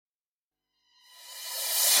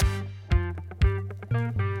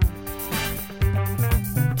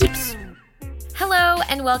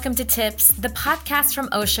and welcome to Tips, the podcast from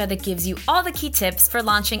OSHA that gives you all the key tips for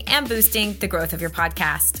launching and boosting the growth of your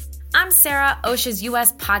podcast. I'm Sarah, OSHA's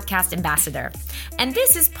US Podcast Ambassador, and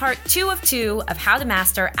this is part 2 of 2 of how to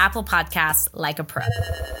master Apple Podcasts like a pro.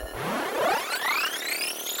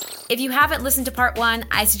 If you haven't listened to part 1,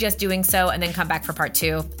 I suggest doing so and then come back for part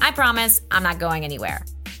 2. I promise I'm not going anywhere.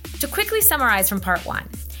 To quickly summarize from part 1,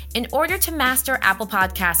 in order to master Apple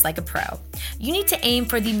Podcasts like a pro, you need to aim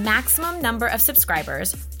for the maximum number of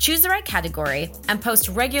subscribers, choose the right category, and post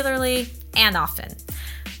regularly and often.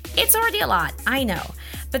 It's already a lot, I know,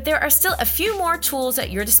 but there are still a few more tools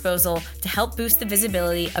at your disposal to help boost the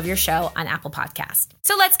visibility of your show on Apple Podcasts.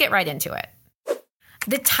 So let's get right into it.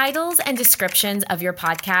 The titles and descriptions of your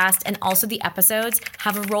podcast and also the episodes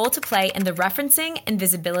have a role to play in the referencing and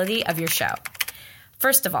visibility of your show.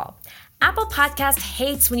 First of all, Apple Podcast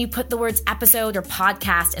hates when you put the words episode or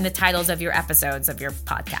podcast in the titles of your episodes of your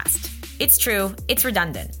podcast. It's true, it's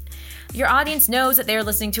redundant. Your audience knows that they're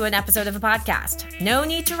listening to an episode of a podcast. No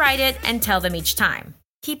need to write it and tell them each time.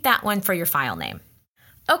 Keep that one for your file name.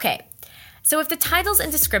 Okay, so if the titles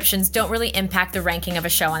and descriptions don't really impact the ranking of a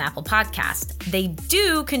show on Apple Podcast, they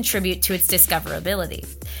do contribute to its discoverability.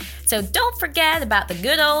 So don't forget about the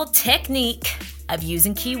good old technique of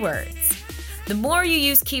using keywords. The more you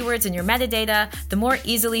use keywords in your metadata, the more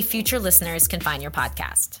easily future listeners can find your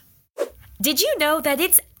podcast. Did you know that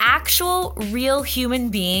it's actual, real human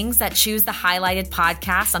beings that choose the highlighted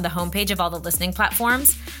podcasts on the homepage of all the listening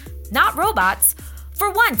platforms? Not robots.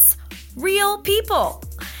 For once, real people.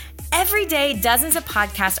 Every day, dozens of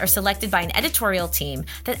podcasts are selected by an editorial team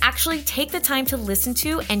that actually take the time to listen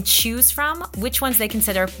to and choose from which ones they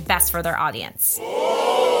consider best for their audience.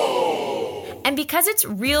 And because it's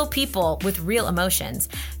real people with real emotions,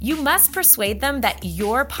 you must persuade them that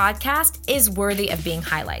your podcast is worthy of being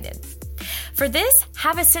highlighted. For this,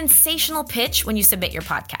 have a sensational pitch when you submit your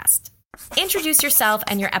podcast. Introduce yourself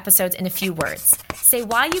and your episodes in a few words. Say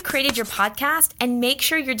why you created your podcast and make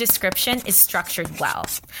sure your description is structured well.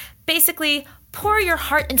 Basically, pour your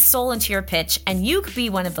heart and soul into your pitch and you could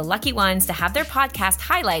be one of the lucky ones to have their podcast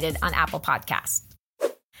highlighted on Apple Podcasts.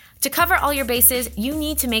 To cover all your bases, you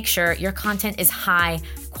need to make sure your content is high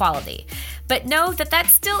quality. But know that that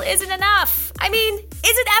still isn't enough. I mean, is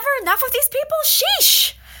it ever enough with these people?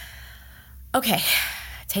 Sheesh! Okay,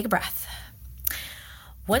 take a breath.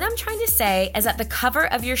 What I'm trying to say is that the cover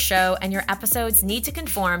of your show and your episodes need to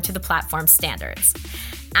conform to the platform's standards.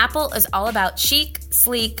 Apple is all about chic,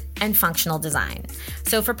 sleek, and functional design.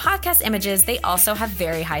 So for podcast images, they also have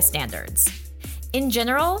very high standards. In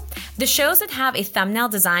general, the shows that have a thumbnail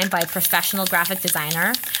designed by a professional graphic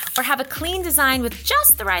designer or have a clean design with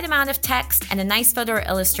just the right amount of text and a nice photo or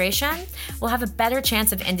illustration will have a better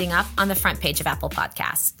chance of ending up on the front page of Apple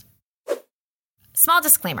Podcasts. Small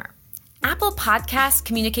disclaimer. Apple Podcasts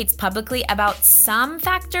communicates publicly about some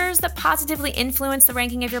factors that positively influence the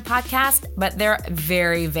ranking of your podcast, but they're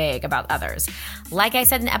very vague about others. Like I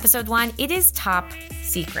said in episode 1, it is top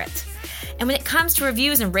secret. And when it comes to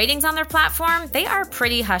reviews and ratings on their platform, they are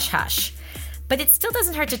pretty hush-hush. But it still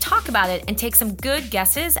doesn't hurt to talk about it and take some good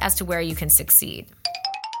guesses as to where you can succeed.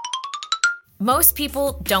 Most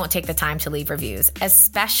people don't take the time to leave reviews,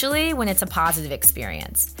 especially when it's a positive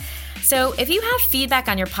experience. So if you have feedback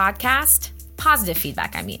on your podcast, positive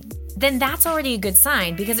feedback I mean, then that's already a good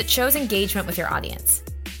sign because it shows engagement with your audience.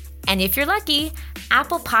 And if you're lucky,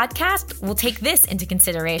 Apple Podcast will take this into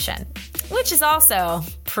consideration, which is also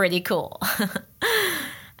pretty cool.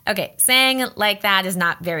 Okay, saying like that is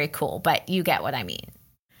not very cool, but you get what I mean.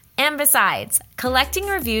 And besides, collecting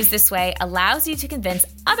reviews this way allows you to convince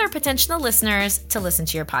other potential listeners to listen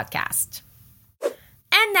to your podcast.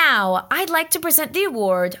 And now, I'd like to present the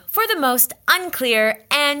award for the most unclear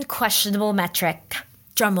and questionable metric.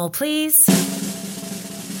 Drumroll, please.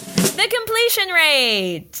 The completion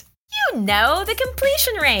rate. You know, the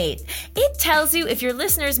completion rate. It tells you if your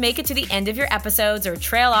listeners make it to the end of your episodes or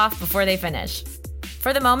trail off before they finish.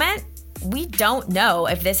 For the moment, we don't know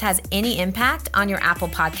if this has any impact on your Apple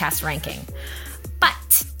Podcast ranking.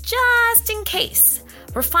 But just in case,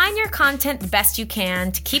 refine your content the best you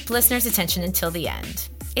can to keep listeners' attention until the end.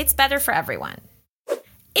 It's better for everyone.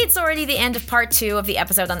 It's already the end of part 2 of the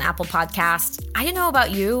episode on Apple Podcasts. I don't know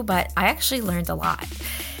about you, but I actually learned a lot.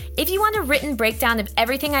 If you want a written breakdown of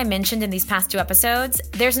everything I mentioned in these past 2 episodes,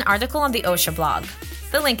 there's an article on the OSHA blog.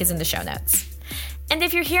 The link is in the show notes. And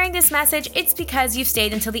if you're hearing this message, it's because you've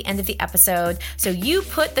stayed until the end of the episode, so you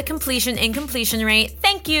put the completion in completion rate.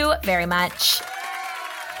 Thank you very much.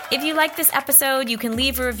 If you like this episode, you can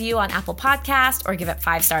leave a review on Apple Podcast or give it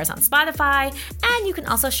 5 stars on Spotify, and you can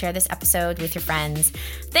also share this episode with your friends.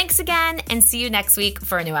 Thanks again, and see you next week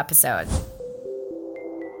for a new episode.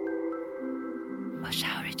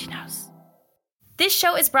 Osha Originals. This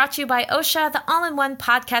show is brought to you by Osha, the all-in-one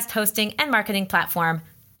podcast hosting and marketing platform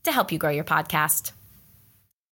to help you grow your podcast.